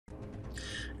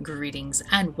Greetings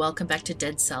and welcome back to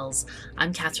Dead Cells.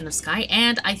 I'm KatherineOfSky,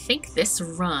 and I think this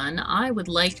run I would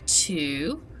like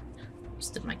to...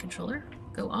 Just did my controller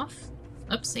go off?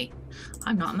 Oopsie.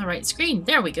 I'm not on the right screen.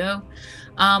 There we go.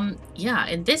 Yeah,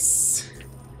 in this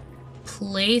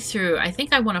playthrough, I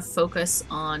think I want to focus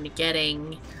on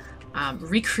getting...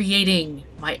 recreating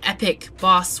my epic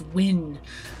boss win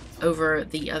over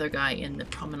the other guy in the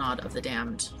Promenade of the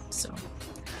Damned. So,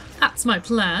 that's my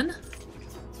plan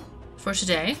for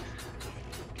today.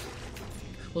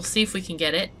 We'll see if we can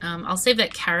get it. I'll save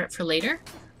that carrot for later.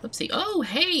 Oopsie. Oh,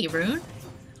 hey, Rune.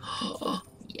 Oh,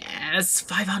 yes,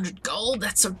 500 gold.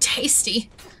 That's so tasty.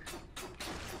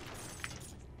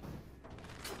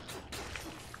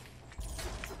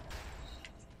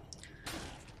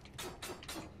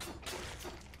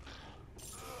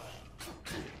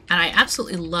 And I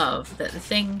absolutely love that the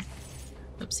thing...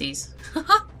 Oopsies.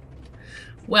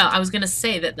 Well, I was going to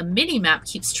say that the mini-map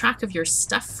keeps track of your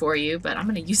stuff for you, but I'm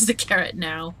going to use the carrot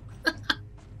now.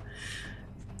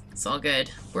 It's all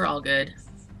good. We're all good.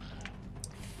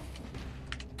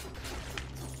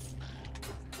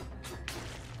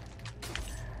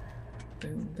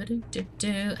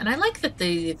 And I like that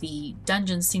the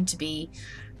dungeons seem to be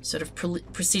sort of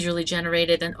procedurally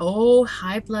generated. And oh,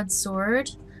 high blood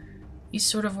sword. You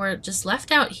sort of were just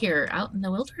left out here, out in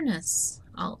the wilderness.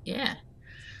 Oh, yeah.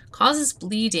 Causes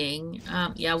bleeding.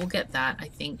 Yeah, we'll get that, I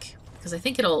think. Because I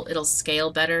think it'll scale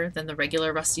better than the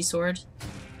regular rusty sword.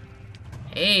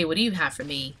 Hey, what do you have for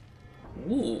me?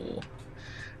 Ooh.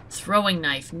 Throwing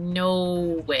knife.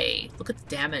 No way. Look at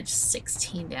the damage.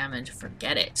 16 damage.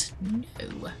 Forget it. No.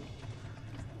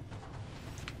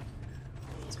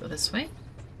 Let's go this way.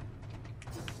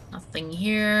 Nothing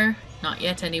here. Not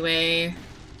yet, anyway.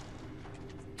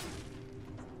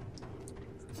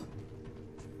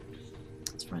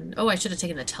 Run. Oh, I should have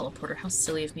taken the teleporter. How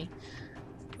silly of me.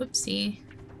 Whoopsie.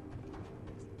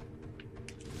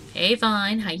 Hey,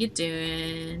 Vine. How you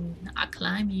doing? I'll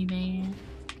climb you, man.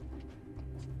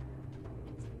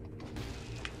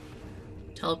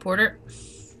 Teleporter.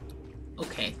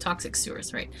 Okay, toxic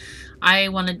sewers, right. I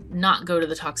want to not go to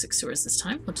the toxic sewers this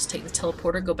time. We'll just take the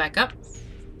teleporter, go back up,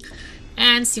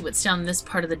 and see what's down this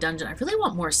part of the dungeon. I really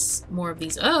want more of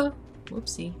these. Oh,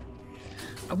 whoopsie.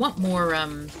 I want more,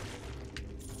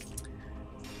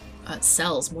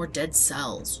 cells, more dead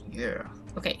cells. Yeah.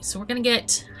 Okay, so we're gonna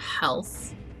get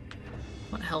health.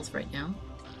 I want health right now.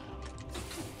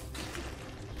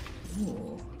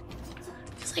 Ooh.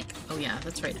 It's like, oh yeah,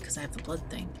 that's right, because I have the blood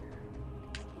thing.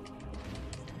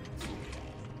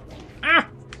 Ah!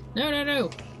 No, no, no!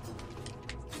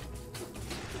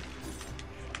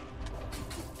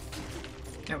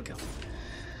 There we go.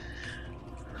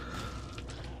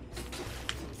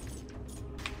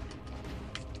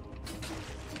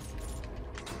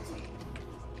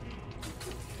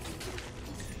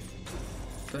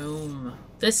 Boom.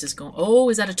 This is going... Oh,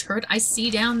 is that a turret I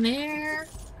see down there?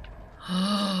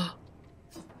 Oh.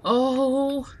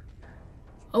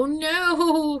 Oh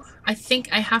no! I think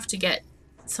I have to get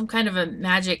some kind of a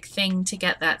magic thing to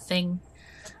get that thing.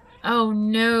 Oh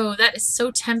no, that is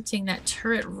so tempting, that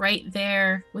turret right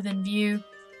there within view.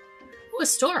 Ooh, a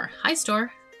store. Hi,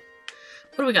 store.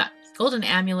 What do we got? Golden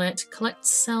amulet. Collect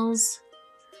cells.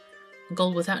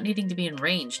 Gold without needing to be in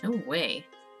range. No way.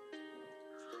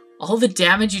 All the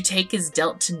damage you take is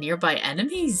dealt to nearby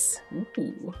enemies?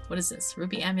 Ooh, what is this?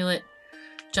 Ruby amulet.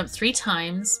 Jump 3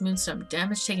 times. Moonstone.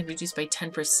 Damage taken reduced by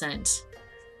 10%.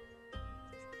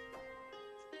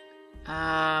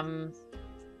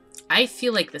 I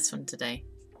feel like this one today.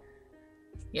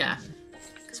 Yeah.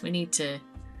 Because we need to...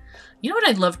 You know what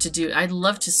I'd love to do? I'd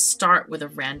love to start with a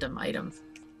random item.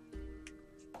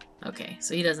 Okay,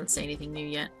 so he doesn't say anything new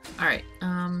yet. Alright,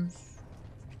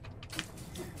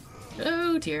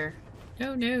 oh dear.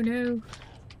 No, no, no.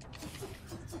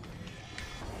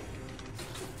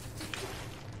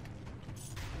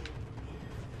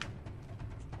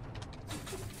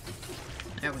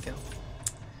 There we go.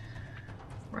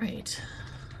 Right.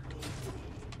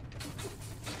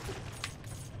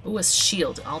 Ooh, a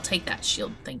shield. I'll take that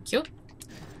shield. Thank you.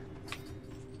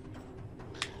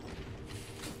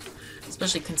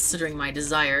 Especially considering my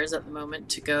desires at the moment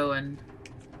to go and...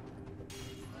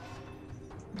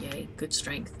 Yay, good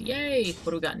strength. Yay!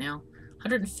 What do we got now?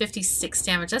 156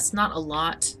 damage. That's not a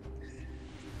lot.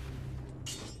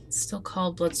 It's still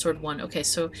called Blood Sword 1. Okay,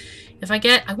 so if I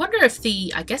get... I wonder if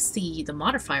the... I guess the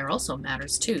modifier also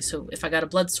matters too. So if I got a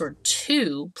Blood Sword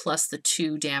 2 plus the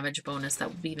 2 damage bonus, that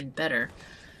would be even better.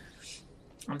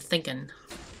 I'm thinking.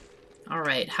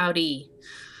 Alright, howdy.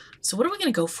 So what are we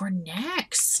going to go for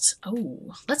next?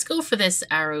 Oh, let's go for this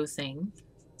arrow thing.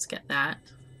 Let's get that.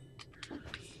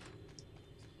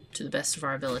 To the best of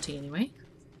our ability, anyway.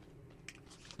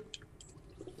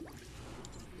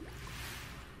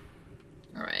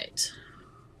 Alright.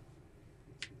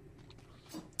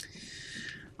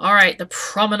 Alright, the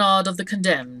Promenade of the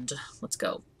Condemned. Let's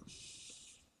go.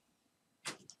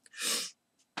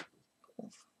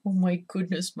 Oh my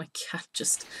goodness, my cat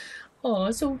just... Oh,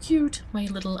 so cute. My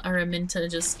little Araminta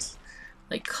just,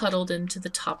 like, cuddled into the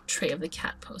top tray of the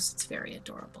cat post. It's very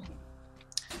adorable.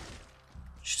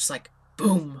 She's just like,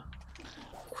 boom.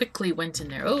 Quickly went in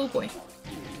there. Oh boy.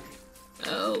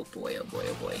 Oh boy, oh boy,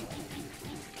 oh boy.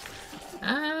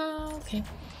 Okay.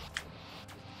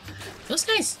 Those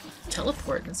guys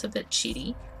teleport. That's a bit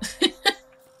cheaty.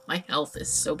 My health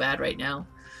is so bad right now.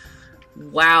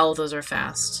 Wow, those are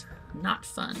fast. Not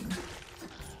fun.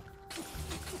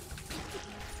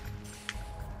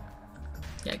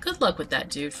 Yeah, good luck with that,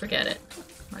 dude. Forget it.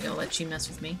 I'm not gonna let you mess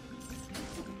with me.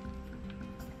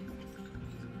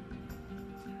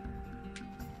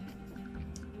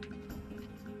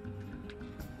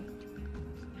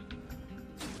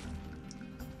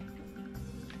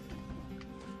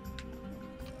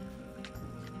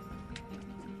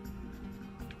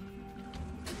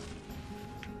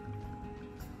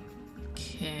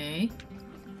 Okay.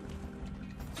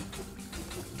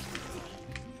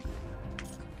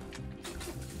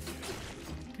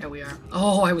 There we are.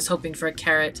 Oh, I was hoping for a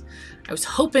carrot. I was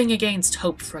hoping against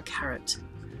hope for a carrot.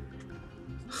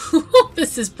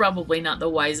 This is probably not the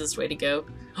wisest way to go.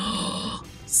 Oh,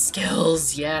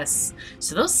 skills, yes.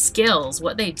 So those skills,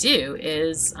 what they do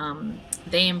is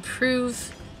they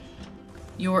improve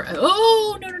your...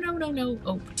 Oh, no, no, no, no, no.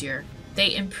 Oh, dear.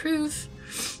 They improve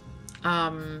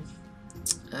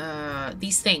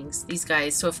these things, these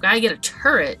guys. So if I get a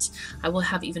turret, I will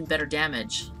have even better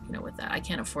damage. You know, with that, I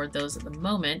can't afford those at the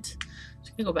moment.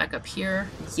 Just gonna go back up here.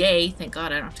 Yay! Thank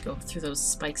God I don't have to go through those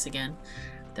spikes again.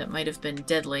 That might have been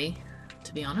deadly,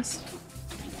 to be honest.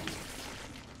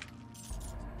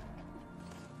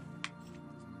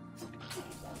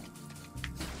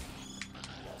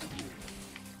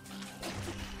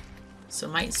 So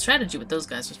my strategy with those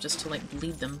guys was just to like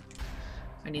bleed them.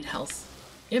 I need health.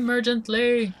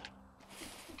 Emergently!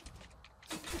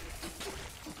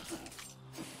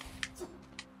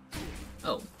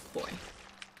 Oh, boy.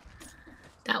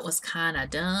 That was kinda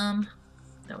dumb.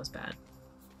 That was bad.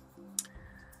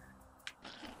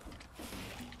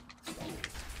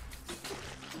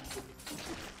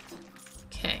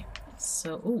 Okay,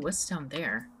 so... Ooh, what's down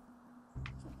there?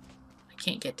 I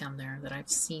can't get down there that I've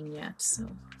seen yet, so...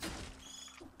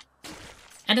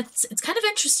 And it's kind of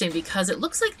interesting because it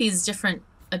looks like these different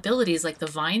abilities, like the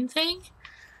vine thing,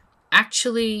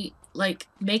 actually like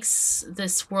makes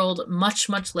this world much,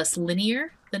 much less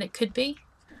linear than it could be.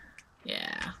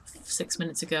 Yeah, 6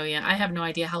 minutes ago, yeah. I have no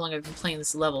idea how long I've been playing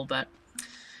this level, but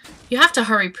you have to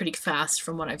hurry pretty fast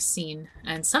from what I've seen,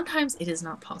 and sometimes it is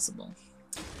not possible.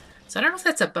 So I don't know if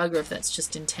that's a bug or if that's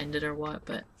just intended or what,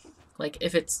 but like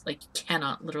if it's like you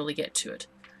cannot literally get to it.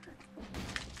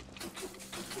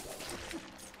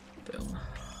 Boom.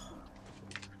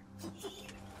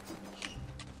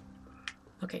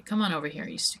 Okay, come on over here,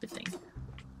 you stupid thing.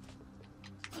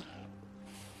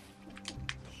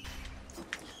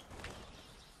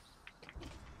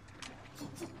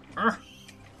 Urgh.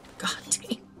 God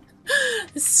dang.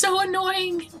 It's so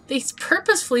annoying. They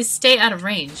purposefully stay out of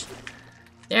range.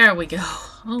 There we go.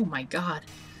 Oh my god.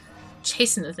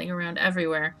 Chasing the thing around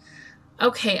everywhere.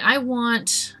 Okay, I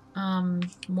want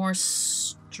more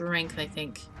strength, I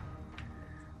think.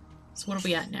 So what are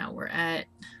we at now? We're at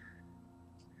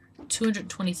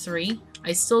 223.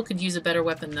 I still could use a better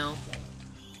weapon, though.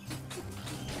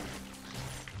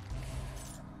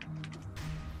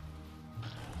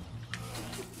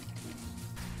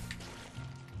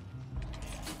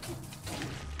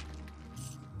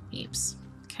 Beeps.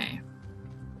 Okay.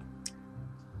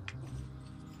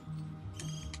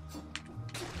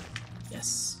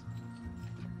 Yes.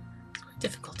 It's quite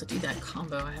difficult to do that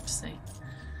combo, I have to say.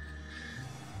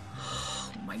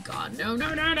 Oh my god, no,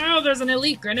 no, no, no! There's an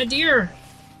elite grenadier!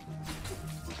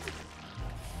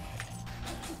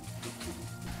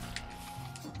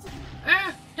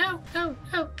 Ah! No, no,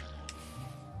 no!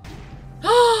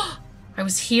 Oh! I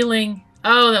was healing.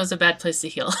 Oh, that was a bad place to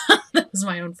heal. That was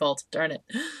my own fault. Darn it.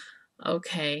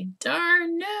 Okay.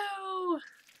 Darn no!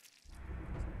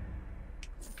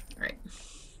 Alright.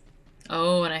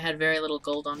 Oh, and I had very little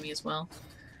gold on me as well.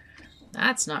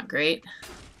 That's not great.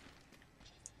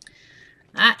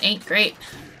 That ain't great.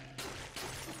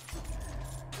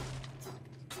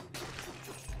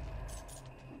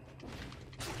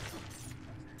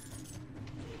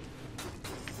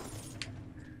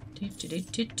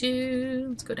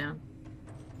 Let's go down.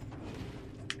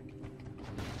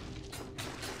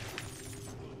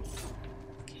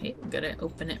 Okay, I'm gonna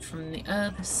open it from the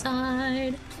other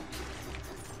side.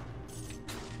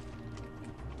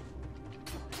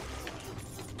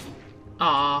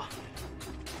 Aw.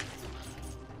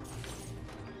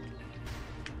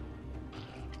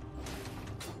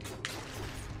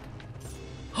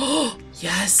 Oh,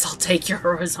 yes, I'll take your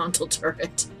horizontal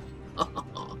turret.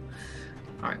 Oh.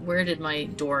 Alright, where did my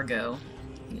door go?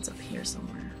 I think it's up here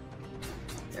somewhere.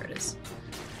 There it is.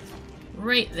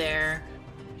 Right there.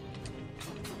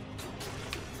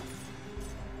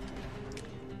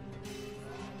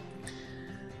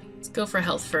 Let's go for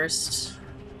health first.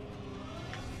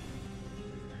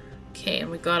 Okay,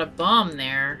 and we got a bomb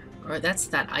there. Or that's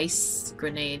that ice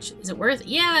grenade. Is it worth?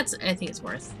 Yeah, I think it's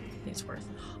worth. I think it's worth.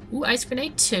 Ooh, ice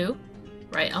grenade 2.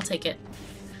 Right, I'll take it.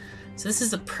 So this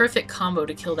is the perfect combo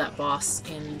to kill that boss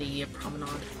in the promenade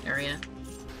area.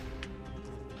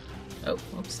 Oh,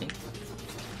 whoopsie.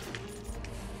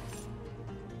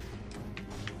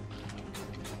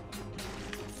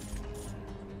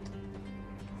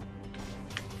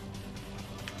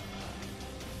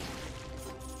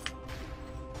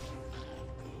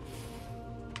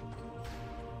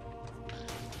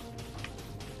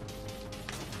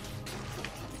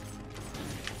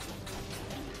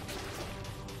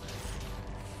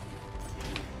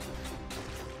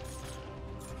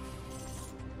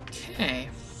 Okay.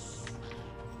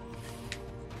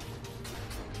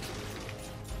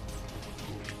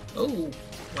 Oh,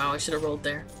 wow, I should have rolled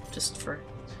there, just for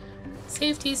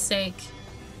safety's sake.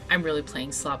 I'm really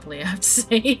playing sloppily, I have to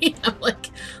say. I'm, like,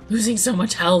 losing so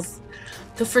much health.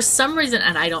 Though for some reason,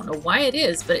 and I don't know why it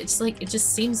is, but it's like, it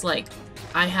just seems like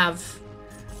I have...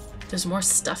 There's more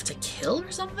stuff to kill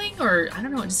or something? Or, I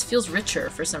don't know, it just feels richer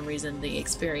for some reason, the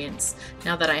experience,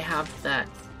 now that I have that...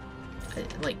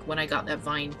 Like, when I got that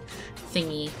vine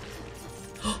thingy.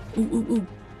 Ooh, ooh, ooh.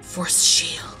 Force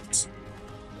shield.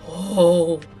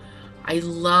 Oh, I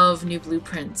love new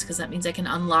blueprints because that means I can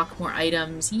unlock more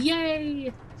items.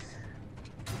 Yay!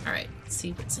 Alright, let's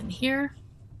see what's in here.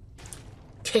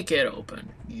 Kick it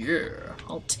open. Yeah,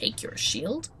 I'll take your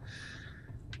shield.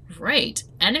 Right.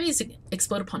 Enemies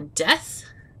explode upon death.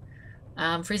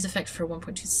 Freeze effect for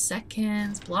 1.2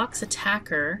 seconds. Blocks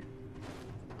attacker.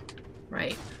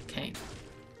 Right. Okay.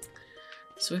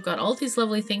 So we've got all these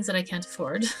lovely things that I can't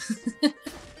afford.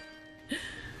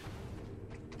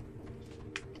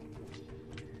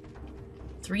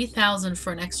 3,000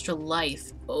 for an extra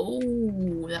life.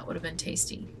 Oh, that would have been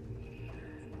tasty.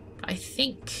 I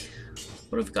think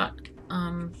what we've got.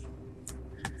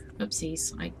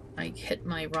 Oopsies. I hit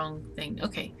my wrong thing.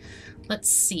 Okay. Let's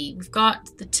see. We've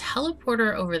got the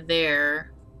teleporter over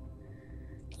there.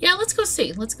 Yeah, let's go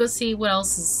see. Let's go see what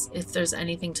else is, if there's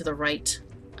anything to the right,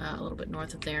 a little bit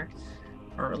north of there,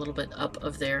 or a little bit up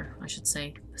of there, I should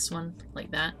say. This one,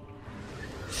 like that.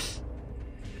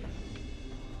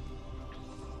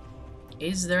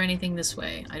 Is there anything this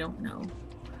way? I don't know.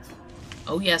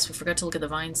 Oh yes, we forgot to look at the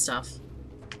vine stuff.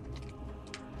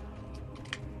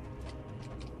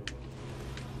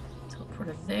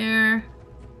 Teleporter there.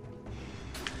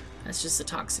 That's just the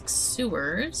toxic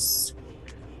sewers.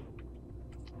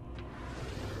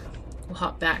 We'll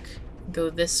hop back, go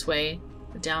this way,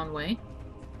 the down way.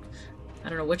 I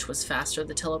don't know which was faster,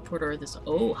 the teleporter or this.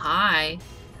 Oh, hi.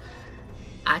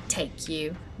 I take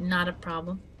you. Not a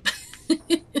problem.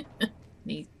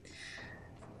 Neat.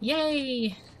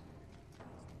 Yay!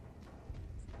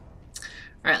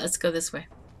 Alright, let's go this way.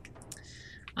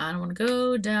 I don't want to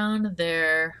go down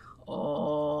there.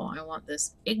 Oh, I want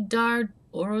this Igdar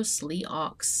Oros Lee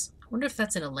Ox. I wonder if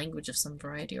that's in a language of some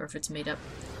variety or if it's made up.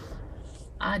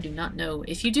 I do not know.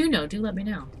 If you do know, do let me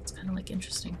know. It's kind of like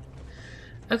interesting.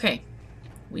 Okay,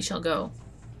 we shall go.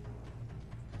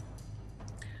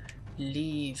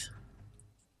 Leave.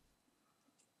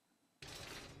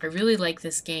 I really like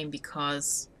this game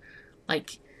because,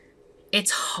 like,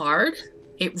 it's hard.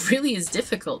 It really is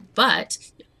difficult, but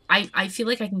I feel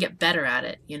like I can get better at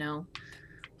it, you know?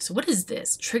 So what is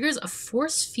this? Triggers a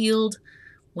force field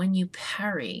when you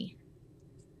parry.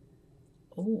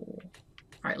 Oh.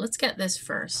 Alright, let's get this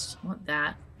first. I want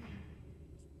that.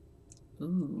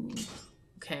 Ooh.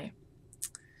 Okay.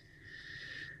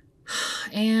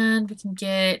 And we can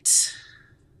get...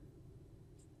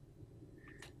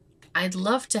 I'd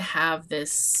love to have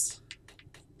this,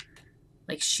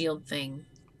 like, shield thing.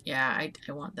 Yeah, I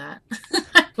want that.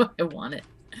 I want it.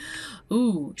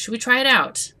 Ooh, should we try it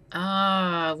out?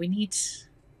 We need...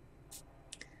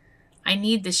 I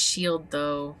need the shield,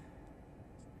 though.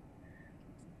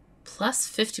 Plus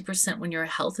 50% when your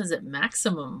health is at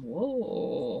maximum.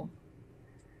 Whoa.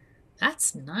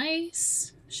 That's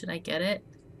nice. Should I get it?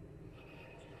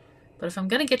 But if I'm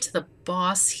gonna get to the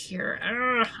boss here,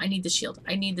 I need the shield.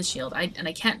 I need the shield. And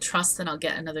I can't trust that I'll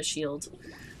get another shield.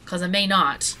 Because I may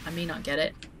not. I may not get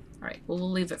it. Alright, well,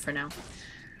 we'll leave it for now.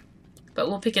 But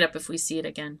we'll pick it up if we see it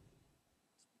again.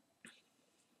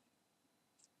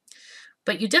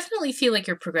 But you definitely feel like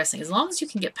you're progressing. As long as you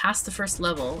can get past the first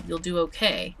level, you'll do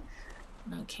okay.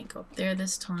 No, I can't go up there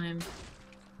this time.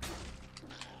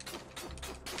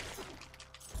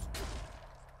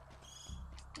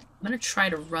 I'm gonna try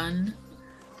to run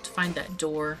to find that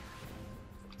door.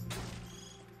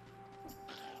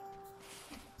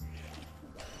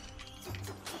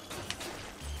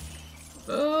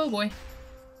 Oh boy.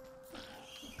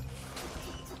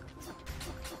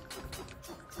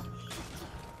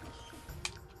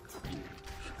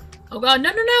 Oh god,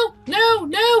 no, no, no! No,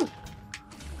 no!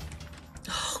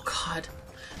 Oh god.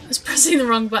 I was pressing the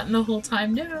wrong button the whole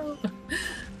time. No!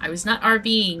 I was not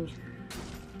RBing.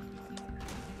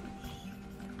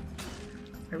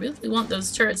 I really want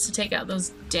those turrets to take out those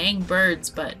dang birds,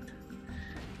 but...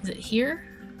 Is it here?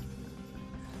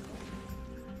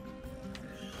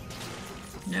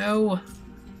 No.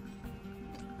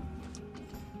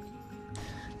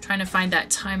 Trying to find that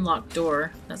time-locked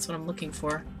door. That's what I'm looking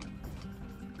for.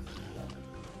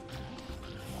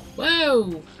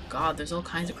 Whoa! God, there's all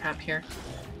kinds of crap here.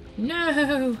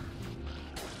 No!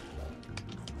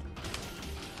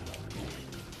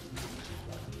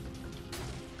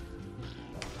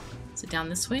 Is it down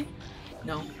this way?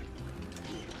 No.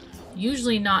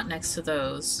 Usually not next to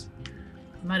those.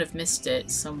 I might have missed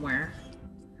it somewhere.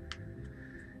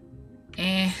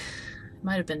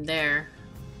 Might have been there.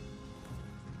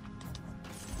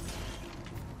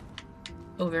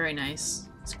 Oh, very nice.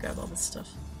 Let's grab all this stuff.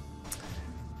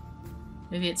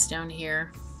 Maybe it's down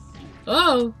here.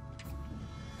 Oh!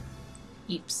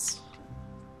 Eeps.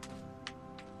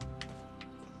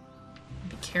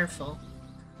 Be careful.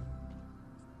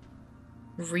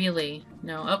 Really?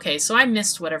 No. Okay, so I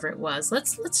missed whatever it was.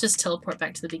 Let's just teleport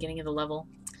back to the beginning of the level.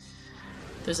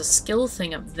 There's a skill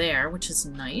thing up there, which is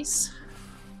nice.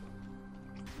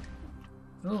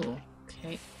 Oh,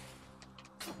 okay.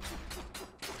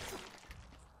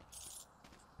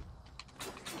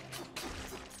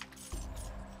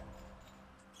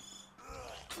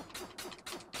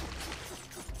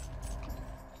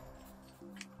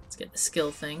 Let's get the skill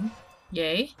thing.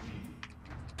 Yay.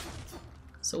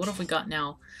 So what have we got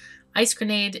now? Ice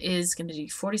grenade is going to do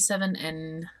 47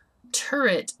 and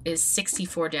turret is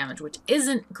 64 damage, which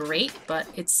isn't great, but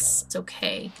it's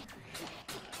okay.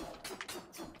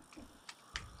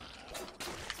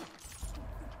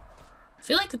 I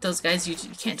feel like with those guys, you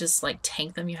can't just, like,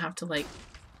 tank them. You have to, like,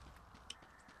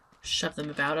 shove them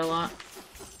about a lot.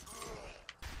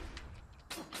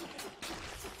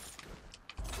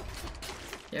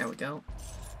 There we go.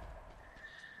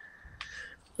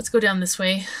 Let's go down this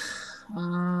way.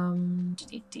 Yeah,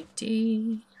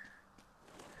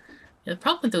 the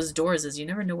problem with those doors is you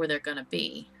never know where they're gonna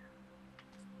be.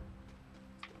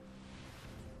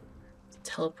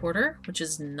 Teleporter, which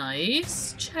is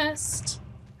nice. Chest.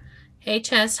 Hey,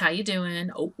 chest, how you doing?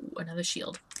 Oh, another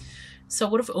shield. So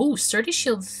what if... Oh, sturdy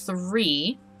shield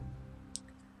 3.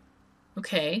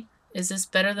 Okay. Is this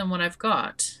better than what I've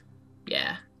got?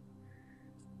 Yeah.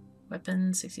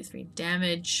 Weapon, 63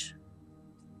 damage.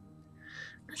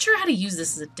 I'm not sure how to use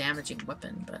this as a damaging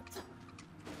weapon, but...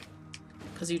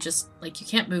 Because you just... Like, you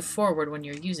can't move forward when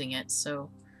you're using it,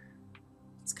 so...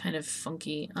 It's kind of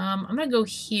funky. I'm gonna go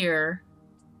here.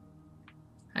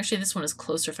 Actually, this one is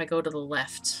closer if I go to the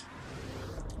left.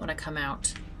 When I come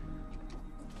out.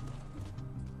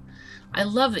 I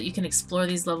love that you can explore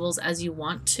these levels as you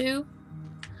want to.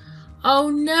 Oh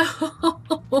no!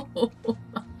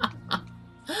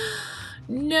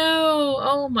 No!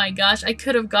 Oh my gosh, I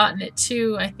could have gotten it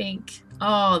too, I think.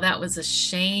 Oh, that was a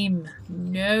shame.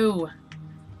 No.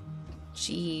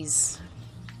 Jeez.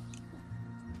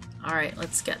 Alright,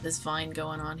 let's get this vine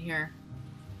going on here.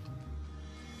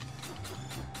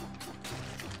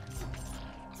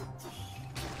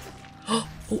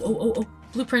 Oh,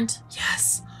 blueprint.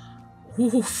 Yes.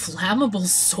 Ooh, flammable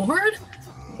sword?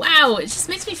 Wow, it just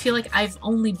makes me feel like I've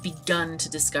only begun to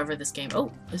discover this game.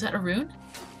 Oh, is that a rune?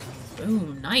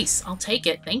 Boom, nice. I'll take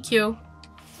it. Thank you.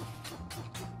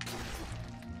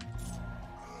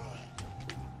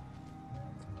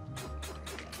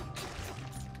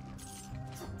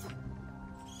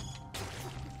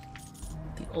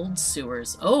 The old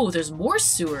sewers. Oh, there's more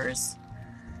sewers.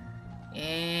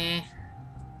 I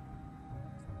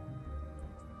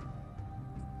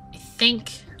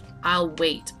think I'll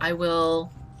wait. I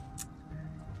will...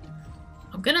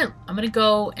 I'm gonna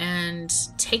go and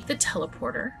take the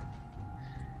teleporter.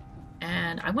 And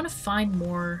And I want to find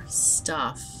more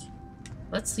stuff.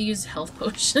 Let's use health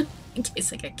potion in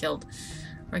case I get killed.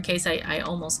 Or in case I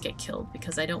almost get killed,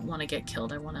 because I don't want to get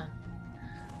killed. I want to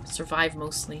survive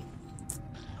mostly.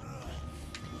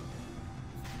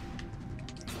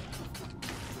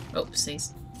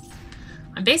 Oopsies.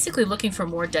 I'm basically looking for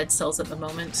more dead cells at the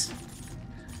moment.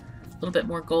 A little bit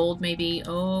more gold, maybe.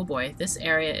 Oh boy, this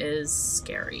area is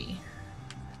scary.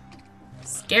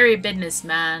 Scary business,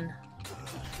 man.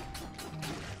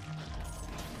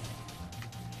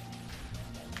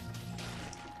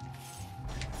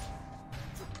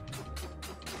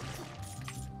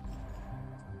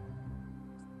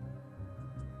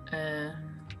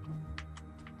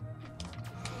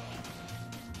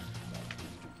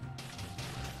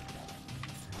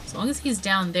 As long as he's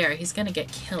down there, he's gonna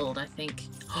get killed, I think.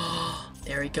 Oh,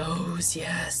 there he goes.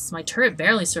 Yes, my turret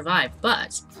barely survived,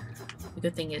 but the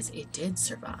good thing is it did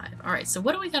survive. Alright, so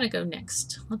what do we gotta go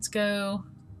next? Let's go...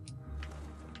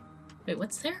 Wait,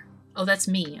 what's there? Oh, that's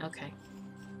me. Okay.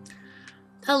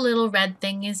 The little red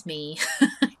thing is me.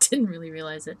 I didn't really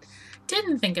realize it.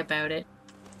 Didn't think about it.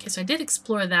 Okay, so I did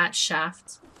explore that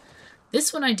shaft.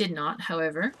 This one I did not,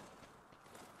 however.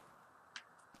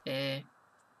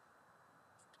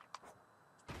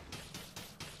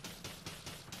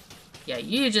 Yeah,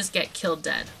 you just get killed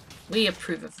dead. We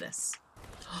approve of this.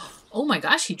 Oh my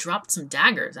gosh, he dropped some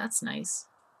daggers. That's nice.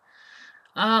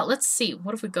 Let's see.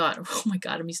 What have we got? Oh my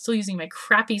god, I'm still using my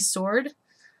crappy sword.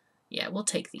 Yeah, we'll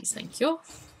take these, thank you.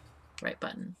 Right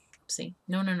button. See?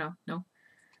 No.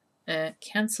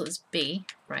 Cancel is B.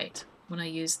 Right. When I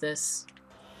use this...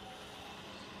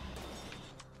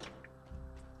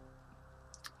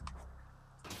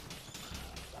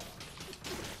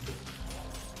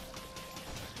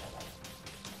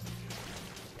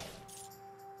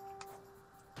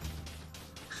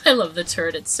 I love the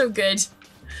turret, it's so good.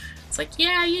 It's like,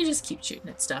 yeah, you just keep shooting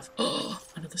at stuff. Oh,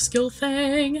 another skill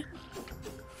thing.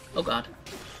 Oh god.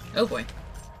 Oh boy.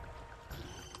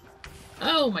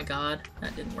 Oh my god,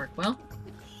 that didn't work well.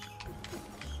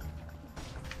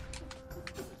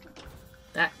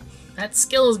 That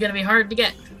skill is gonna be hard to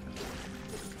get.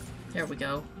 There we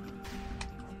go.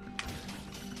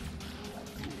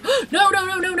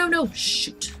 No!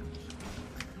 Shoot.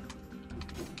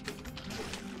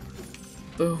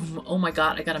 Boom. Oh my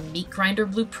god, I got a meat grinder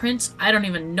blueprint. I don't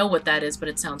even know what that is, but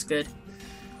it sounds good.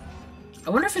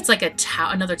 I wonder if it's like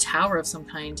another tower of some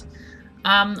kind.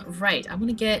 Right. I want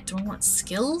to get... Do I want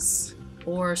skills?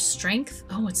 Or strength?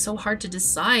 Oh, it's so hard to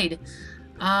decide.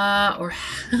 Or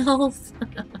health.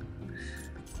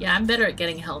 Yeah, I'm better at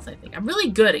getting health, I think. I'm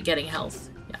really good at getting health.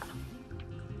 Yeah.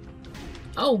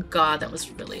 Oh god, that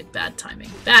was really bad timing.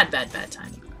 Bad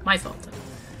timing. My fault.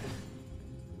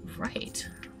 Right.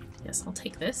 Yes, I'll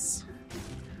take this.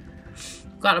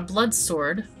 Got a blood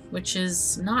sword, which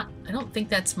is not... I don't think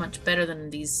that's much better than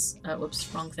these...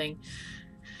 whoops, wrong thing.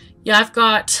 Yeah, I've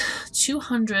got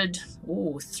 200...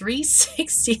 Ooh,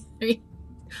 363.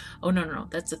 Oh, no.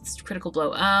 That's a critical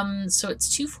blow. So it's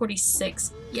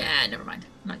 246. Yeah, never mind.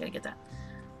 I'm not gonna get that.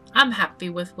 I'm happy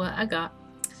with what I got.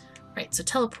 Right, so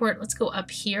teleport. Let's go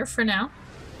up here for now.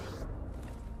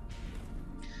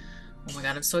 Oh my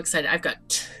god, I'm so excited. I've got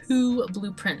 2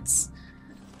 blueprints.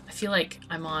 I feel like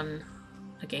I'm on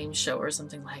a game show or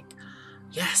something like,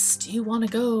 yes, do you want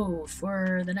to go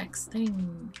for the next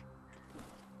thing?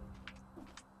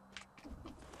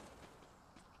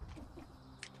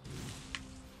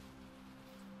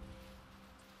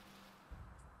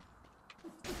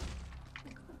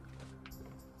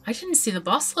 I didn't see the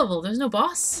boss level. There's no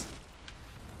boss.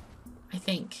 I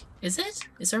think. Is it?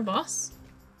 Is there a boss?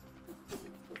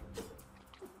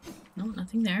 No,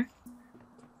 nothing there.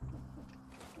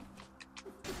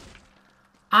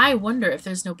 I wonder if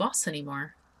there's no boss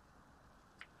anymore.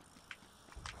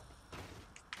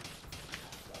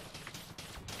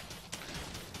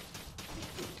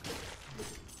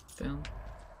 Boom.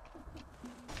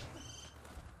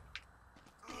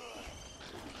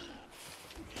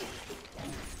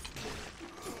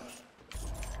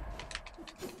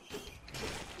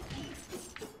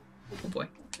 Oh boy.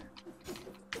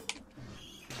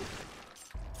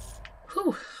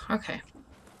 Whew, okay.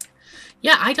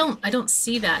 Yeah, I don't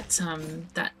see that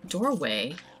that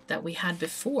doorway that we had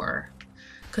before.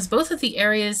 Because both of the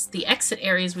areas, the exit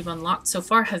areas we've unlocked so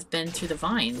far have been through the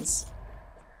vines.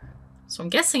 So I'm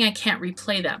guessing I can't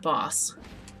replay that boss.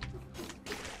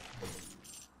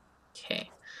 Okay.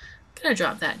 I'm gonna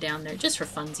drop that down there just for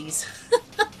funsies.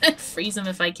 And freeze him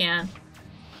if I can.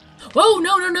 Whoa,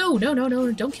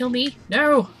 no, don't kill me.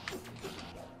 No.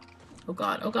 Oh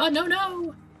god,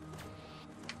 no.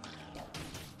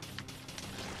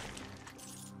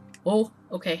 Oh,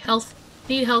 okay, health.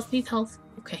 Need health, need health.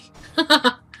 Okay.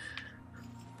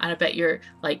 And I bet you're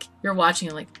watching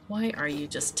and like, why are you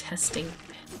just testing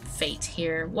fate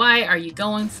here? Why are you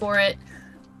going for it?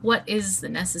 What is the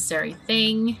necessary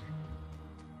thing?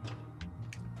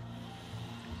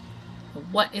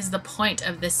 What is the point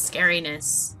of this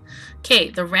scariness? Okay,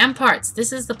 the ramparts.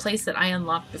 This is the place that I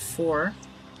unlocked before.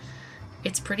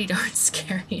 It's pretty darn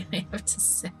scary, I have to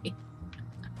say.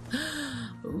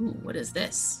 Ooh, what is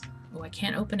this? Oh, I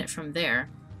can't open it from there.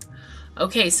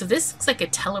 Okay, so this looks like a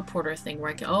teleporter thing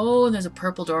where I can... Oh, there's a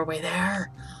purple doorway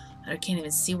there. I can't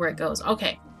even see where it goes.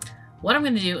 Okay, what I'm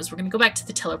going to do is we're going to go back to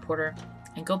the teleporter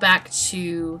and go back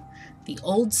to the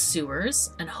old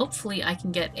sewers, and hopefully I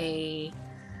can get a...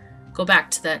 Go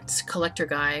back to that collector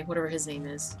guy, whatever his name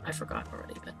is. I forgot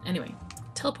already, but anyway.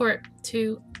 Teleport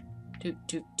to...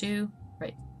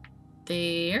 Right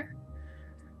there.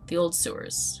 The old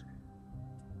sewers.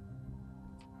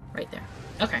 Right there.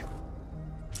 Okay.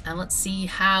 And let's see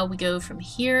how we go from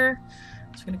here.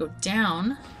 So we're going to go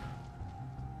down.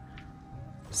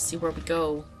 See where we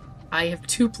go. I have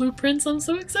 2 blueprints. I'm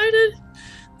so excited.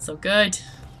 So good.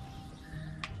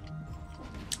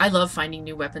 I love finding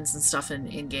new weapons and stuff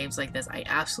in games like this. I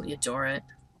absolutely adore it.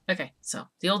 Okay, so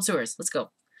the old sewers. Let's go.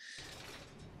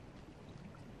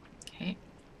 Okay.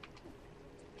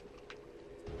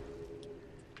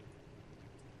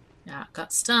 Yeah,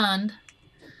 got stunned.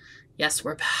 Yes,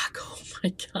 we're back. Oh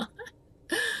my god.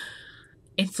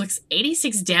 Inflicts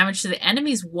 86 damage to the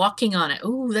enemies walking on it.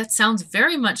 Ooh, that sounds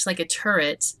very much like a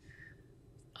turret.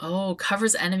 Oh,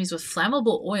 covers enemies with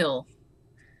flammable oil.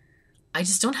 I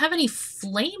just don't have any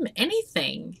flame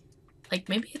anything. Like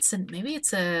maybe it's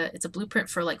a blueprint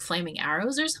for like flaming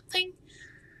arrows or something.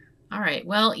 All right.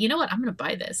 Well, you know what? I'm going to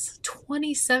buy this.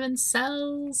 27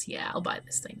 cells. Yeah, I'll buy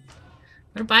this thing.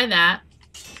 I'm going to buy that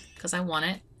because I want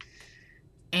it.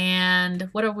 And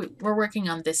what are we're working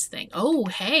on this thing. Oh,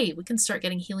 hey, we can start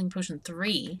getting healing potion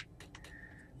 3.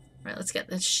 Right, let's get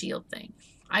this shield thing.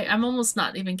 I'm almost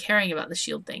not even caring about the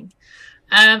shield thing.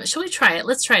 Shall we try it?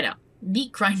 Let's try it out.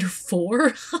 Meat grinder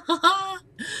 4.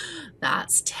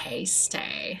 That's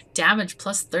tasty. Damage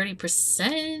plus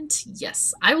 30%.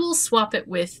 Yes, I will swap it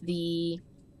with the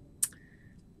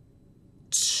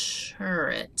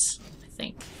turret, I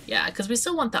think. Yeah, because we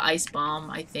still want the ice bomb,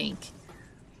 I think.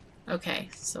 Okay,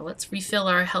 so let's refill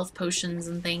our health potions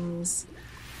and things.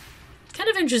 Kind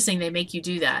of interesting they make you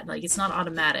do that. Like, it's not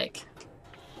automatic.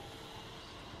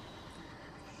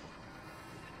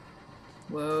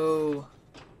 Whoa.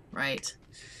 Right.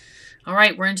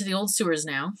 Alright, we're into the old sewers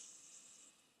now.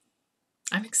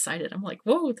 I'm excited. I'm like,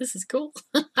 whoa, this is cool.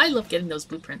 I love getting those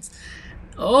blueprints.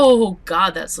 Oh,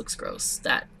 God, that looks gross.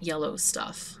 That yellow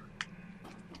stuff.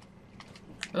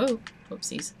 Oh,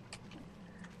 whoopsies.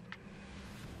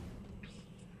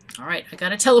 Alright, I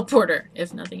got a teleporter,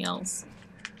 if nothing else.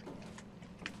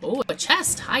 Oh, a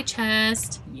chest. Hi,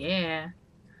 chest. Yeah.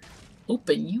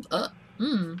 Open you up.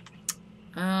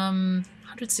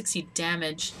 160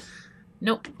 damage.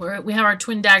 Nope, we have our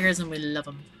twin daggers and we love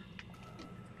them.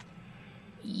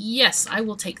 Yes, I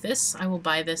will take this. I will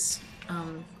buy this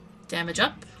damage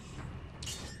up.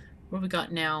 What do we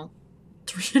got now?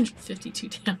 352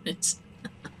 damage.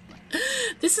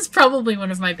 This is probably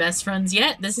one of my best runs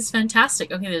yet. This is fantastic.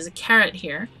 Okay, there's a carrot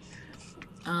here.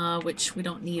 Which we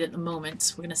don't need at the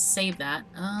moment. We're going to save that.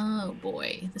 Oh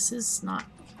boy, this is not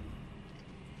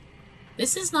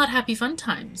happy fun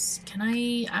times.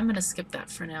 I'm going to skip that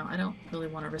for now. I don't really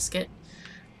want to risk it.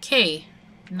 Okay,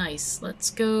 nice. Let's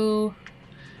go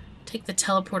take the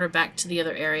teleporter back to the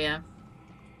other area.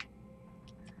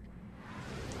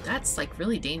 That's like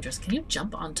really dangerous. Can you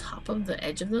jump on top of the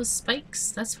edge of those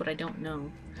spikes? That's what I don't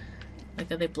know.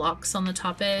 Like, are they blocks on the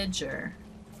top edge or...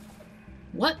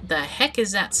 What the heck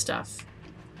is that stuff?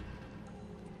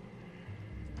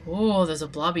 Oh, there's a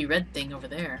blobby red thing over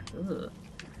there. Ugh.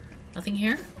 Nothing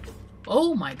here?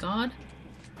 Oh my god.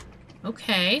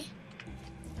 Okay.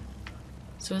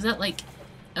 So is that like...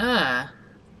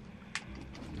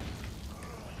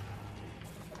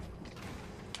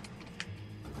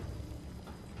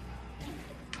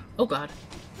 Oh god.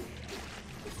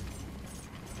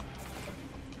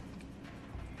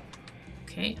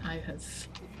 Okay, I have...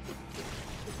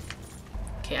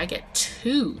 Okay, I get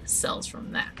 2 cells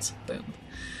from that. Boom.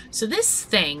 So this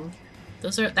thing,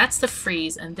 that's the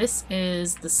freeze, and this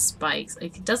is the spikes.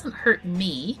 It doesn't hurt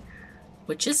me,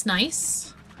 which is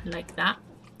nice. I like that.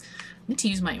 I need to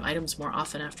use my items more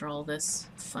often after all this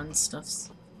fun stuffs.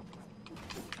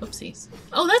 Oopsies.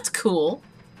 Oh, that's cool.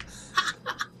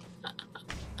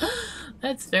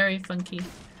 That's very funky.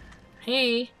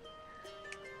 Hey.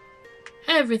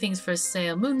 Everything's for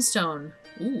sale. Moonstone.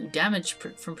 Ooh, damage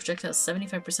from projectiles,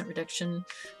 75% reduction.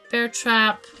 Bear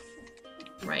trap.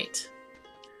 Right.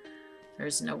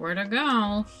 There's nowhere to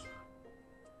go.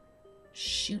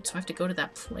 Shoot, so I have to go to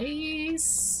that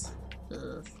place?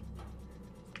 Ugh.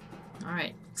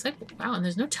 Alright. Looks like, wow, and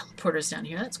there's no teleporters down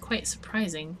here. That's quite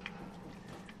surprising.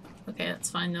 Okay, that's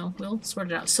fine though. We'll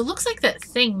sort it out. So it looks like that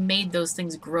thing made those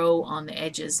things grow on the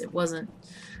edges. It wasn't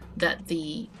that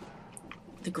the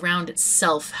ground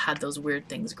itself had those weird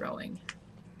things growing.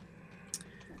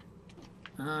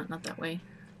 Not that way.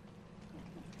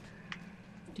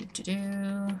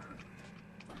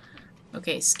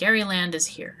 Okay, Scary Land is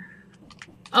here.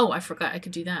 Oh, I forgot I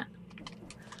could do that.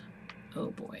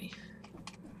 Oh boy.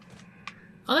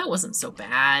 Oh, that wasn't so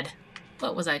bad.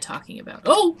 What was I talking about?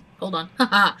 Oh! Hold on.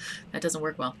 Haha! That doesn't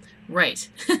work well. Right.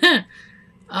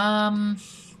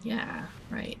 Yeah,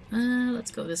 right. Let's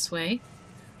go this way.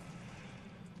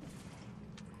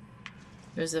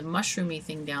 There's a mushroomy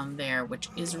thing down there, which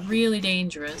is really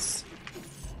dangerous.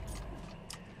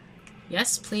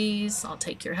 Yes, please. I'll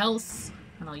take your health,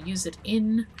 and I'll use it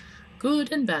in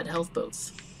good and bad health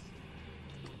both.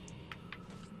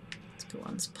 Let's go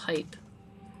on this pipe.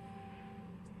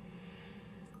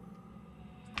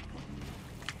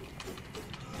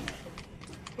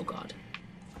 Oh god.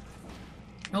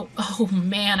 Oh, oh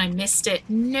man, I missed it.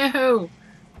 No!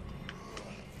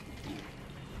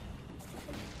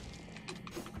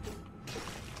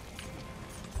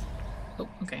 Oh,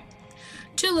 okay.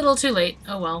 Too little, too late.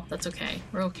 Oh well, that's okay.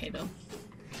 We're okay though.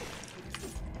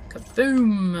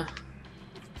 Kaboom!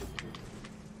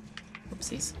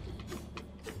 Oopsies.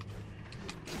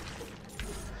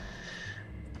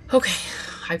 Okay.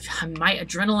 My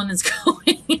adrenaline is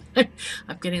going.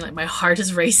 I'm getting like my heart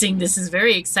is racing. This is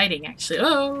very exciting actually.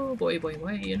 Oh boy, boy,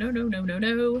 boy. No, no, no, no,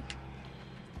 no.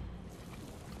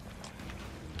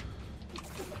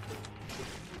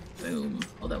 Boom.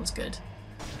 Oh, that was good.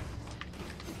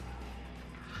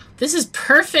 This is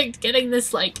perfect getting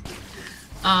this like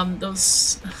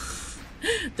those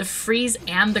the freeze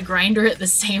and the grinder at the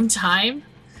same time.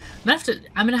 I'm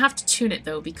gonna have to tune it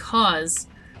though because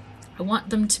I want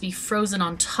them to be frozen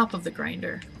on top of the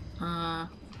grinder.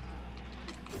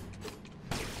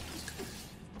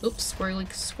 Oops,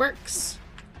 squirrely squirks.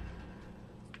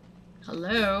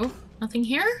 Hello? Nothing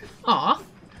here? Aw.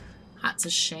 That's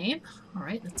a shame.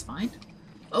 Alright, that's fine.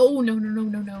 Oh, no, no, no,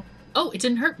 no, no. Oh, it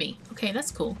didn't hurt me. Okay, that's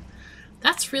cool.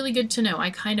 That's really good to know. I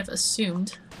kind of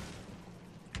assumed.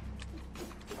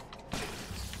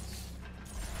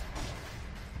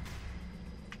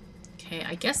 Okay,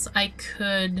 I guess I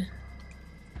could...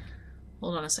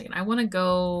 Hold on a second. I want to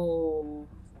go...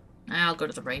 I'll go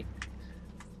to the right.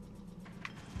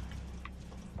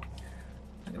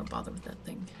 I'm not going to bother with that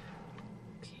thing.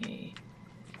 Okay.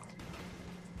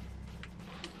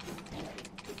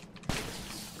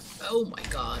 Oh my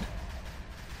god.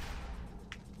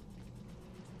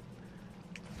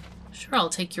 Sure, I'll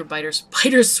take your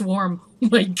spider swarm. Oh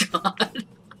my god.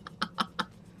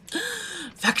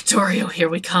 Factorio, here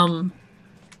we come.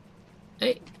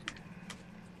 Hey.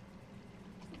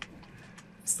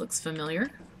 This looks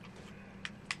familiar.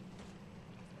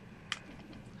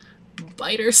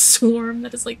 Biter swarm,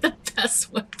 that is like the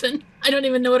best weapon. I don't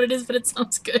even know what it is, but it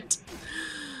sounds good.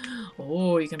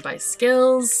 Oh, you can buy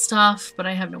skills, stuff, but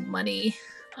I have no money.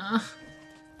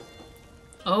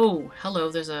 Oh, hello,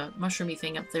 there's a mushroomy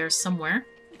thing up there somewhere.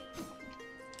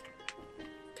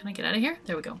 Can I get out of here?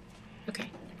 There we go. Okay.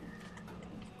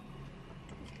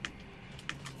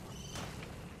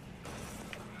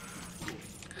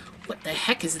 What the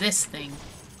heck is this thing?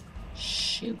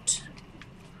 Shoot.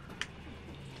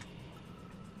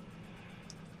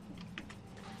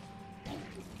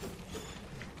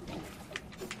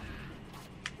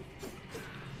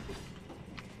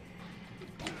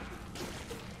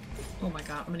 Oh my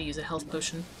god, I'm gonna use a health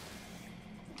potion.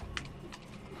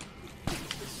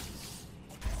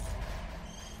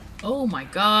 Oh my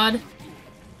god.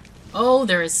 Oh,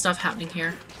 there is stuff happening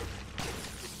here.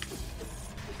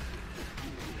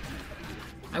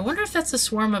 I wonder if that's a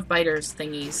swarm of biters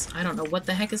thingies. I don't know what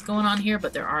the heck is going on here,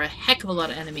 but there are a heck of a lot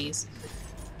of enemies.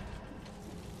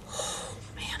 Oh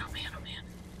man, oh man, oh man.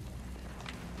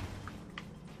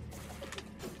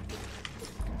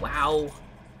 Wow.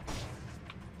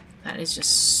 That is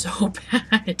just so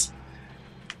bad.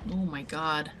 Oh my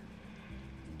god.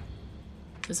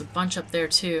 There's a bunch up there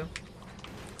too.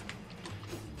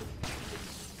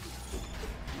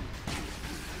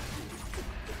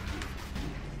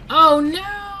 Oh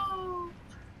no!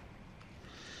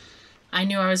 I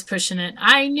knew I was pushing it.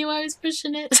 I knew I was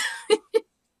pushing it.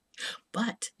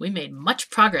 But we made much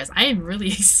progress. I am really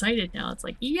excited now. It's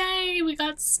like, yay, we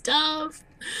got stuff.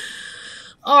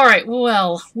 Alright,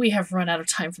 well, we have run out of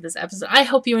time for this episode. I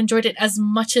hope you enjoyed it as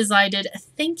much as I did.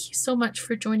 Thank you so much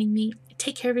for joining me.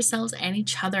 Take care of yourselves and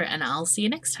each other, and I'll see you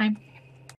next time.